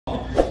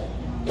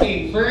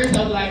Okay, first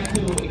I'd like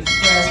to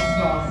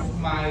express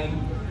my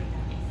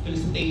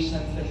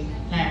felicitations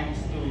and thanks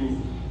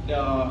to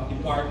the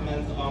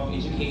Department of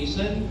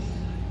Education,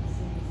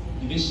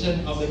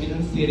 Division of the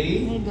Bidon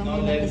City,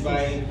 led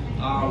by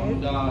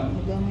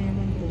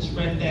the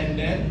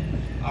Superintendent,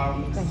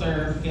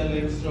 Sir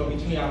Felix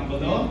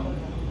Rovitriangolo,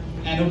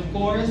 and of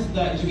course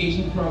the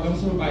Education Program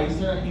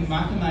Supervisor in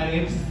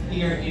Mathematics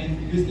here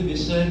in this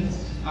division,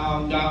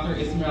 Dr.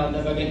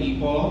 Esmeralda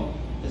Bagaipo,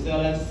 as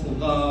well as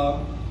the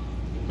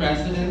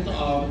President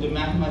of the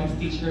Mathematics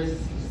Teachers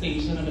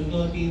Station of the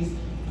Philippines,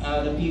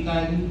 the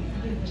Pitan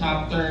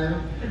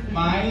chapter,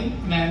 my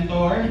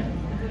mentor,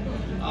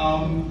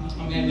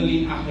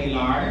 Evelyn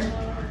Aquilar.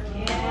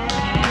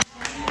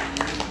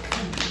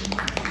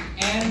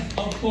 And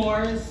of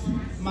course,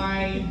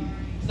 my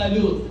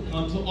salute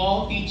to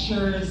all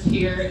teachers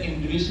here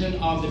in the Division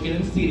of the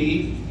Bidon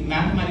City, the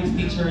mathematics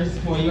teachers,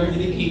 for your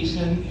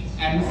dedication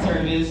and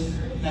service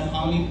not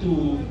only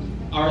to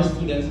our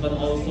students but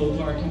also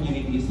to our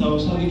community. So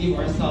shall we give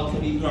ourselves a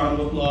big round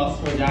of applause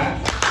for that?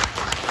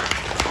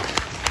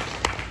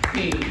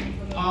 Okay,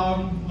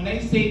 when I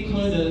say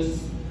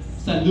kudos,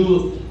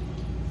 salute,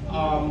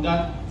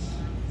 that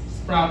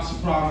sprouts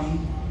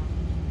from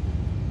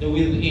the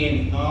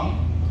within, no?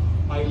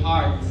 My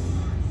heart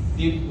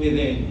deep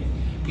within.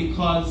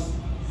 Because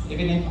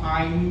even if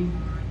I'm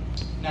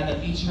not a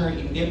teacher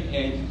in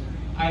DepEd,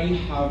 I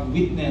have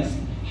witnessed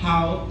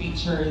how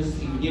teachers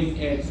in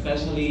DepEd,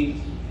 especially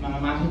mga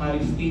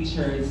mathematics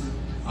teachers,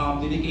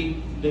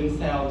 dedicate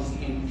themselves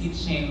in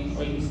teaching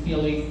or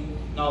instilling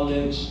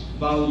knowledge,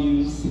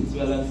 values, as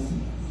well as,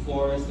 of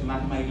course, the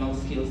mathematical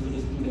skills to the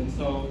students.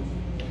 So,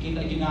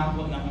 kita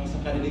ginako na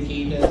sa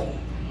ka-dedicated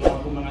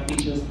mga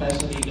teachers,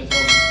 especially kasi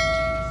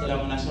sa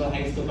Silong National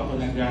High School ako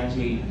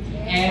nag-graduate.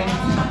 And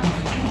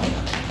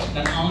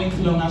not only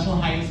Silong National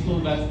High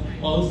School, but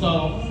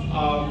also,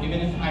 even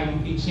if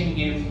I'm teaching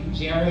in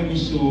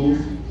JRMSU,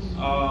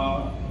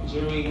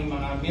 during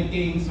mga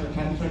meetings or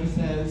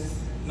conferences,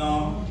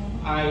 no,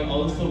 I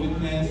also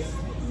witness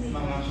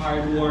mga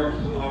hard work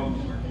of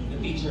the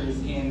teachers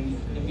in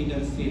the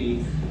Bidon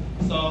City.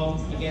 So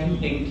again,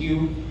 thank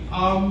you.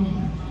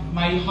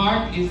 My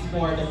heart is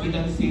for the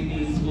Bidon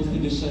City Schools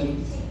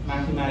Division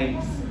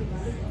mathematics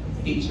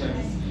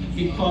teachers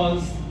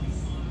because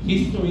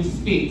history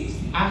speaks.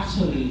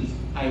 Actually,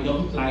 I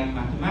don't like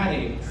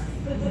mathematics.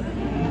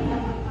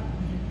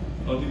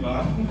 O,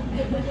 diba?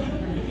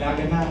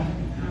 Laga na.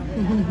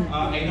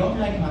 I don't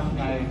like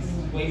mathematics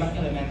way back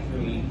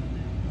elementary,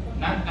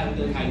 not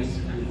until high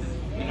school.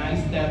 When I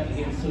stepped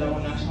in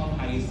Silong National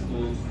High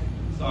School,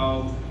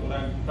 so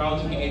I'm proud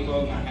to be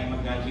able to I'm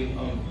a graduate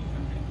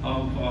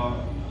of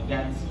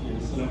that school,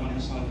 Silong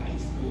National High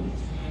School.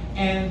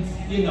 And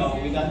you know,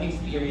 with that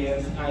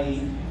experience, I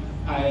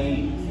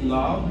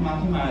love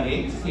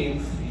mathematics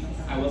since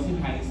I was in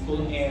high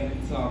school, and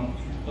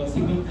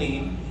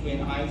consequently,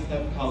 when I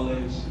stepped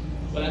college,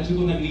 wala dyan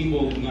ko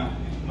naglibog nga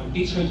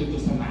mag-teacher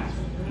dito sa math,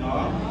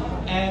 no?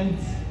 And,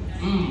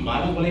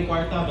 balang walay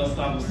kwarta,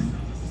 basta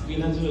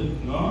eskwela dyan,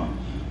 no?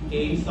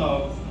 Okay,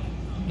 so,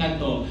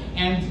 nato.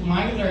 And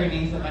my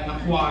learnings that I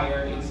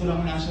acquired in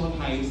Silong National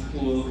High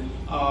School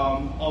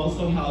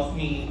also helped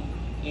me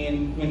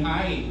in when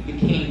I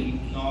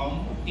became,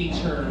 no,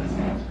 teacher,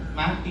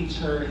 math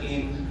teacher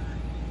in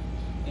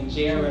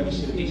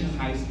JRMSU, teaching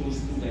high school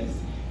students.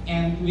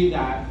 And with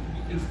that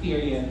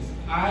experience,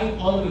 I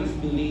always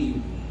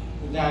believe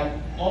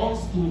that all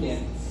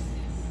students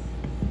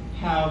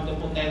have the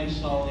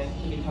potential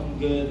to become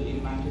good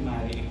in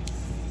mathematics.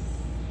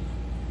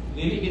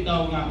 Dili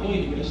bitaw nga,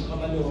 uy, di ko na siya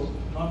kabalo,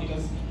 no?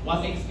 Because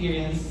what I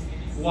experienced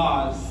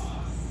was,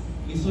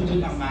 lisod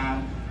ang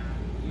math,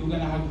 you're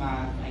gonna have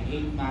math, I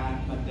hate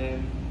math, but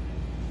then,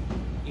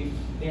 if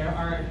there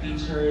are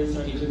teachers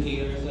or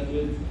educators that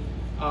would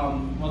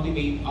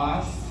motivate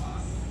us,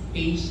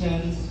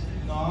 patience,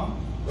 no?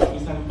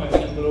 Isang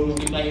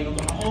pag-multiply yun ito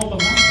na, oh,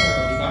 pag-master,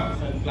 di ba?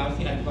 Isang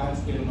klase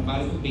advanced, pero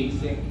nabalik ko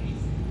basic.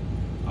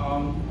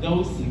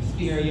 Those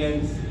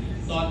experience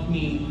taught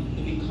me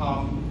to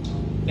become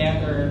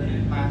better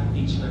math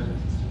teacher,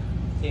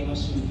 same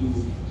as you do.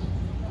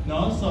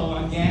 No? So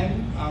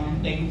again,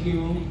 thank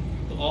you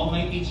to all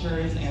my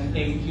teachers, and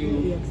thank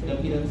you to the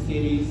Bidon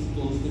City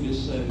Schools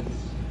Division.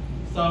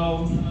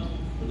 So,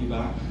 di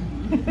ba?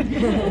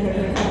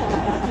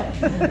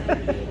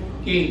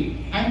 Okay,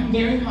 I'm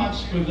very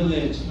much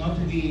privileged not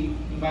to be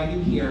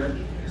invited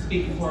here to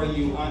speak before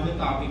you on the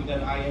topic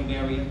that I am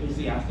very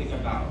enthusiastic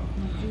about.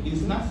 It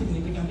is not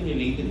significantly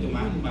related to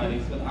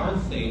mathematics, but I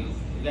would say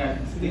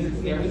that this is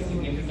very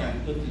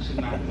significant to teaching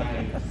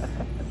mathematics,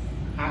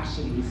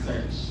 action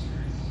research.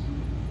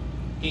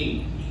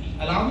 Okay,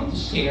 allow me to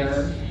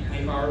share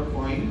my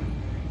PowerPoint.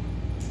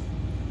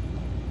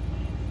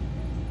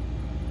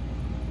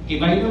 Okay,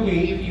 by the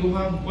way, if you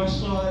have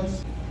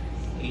questions,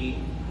 okay,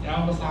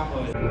 tara mo sa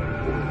akin.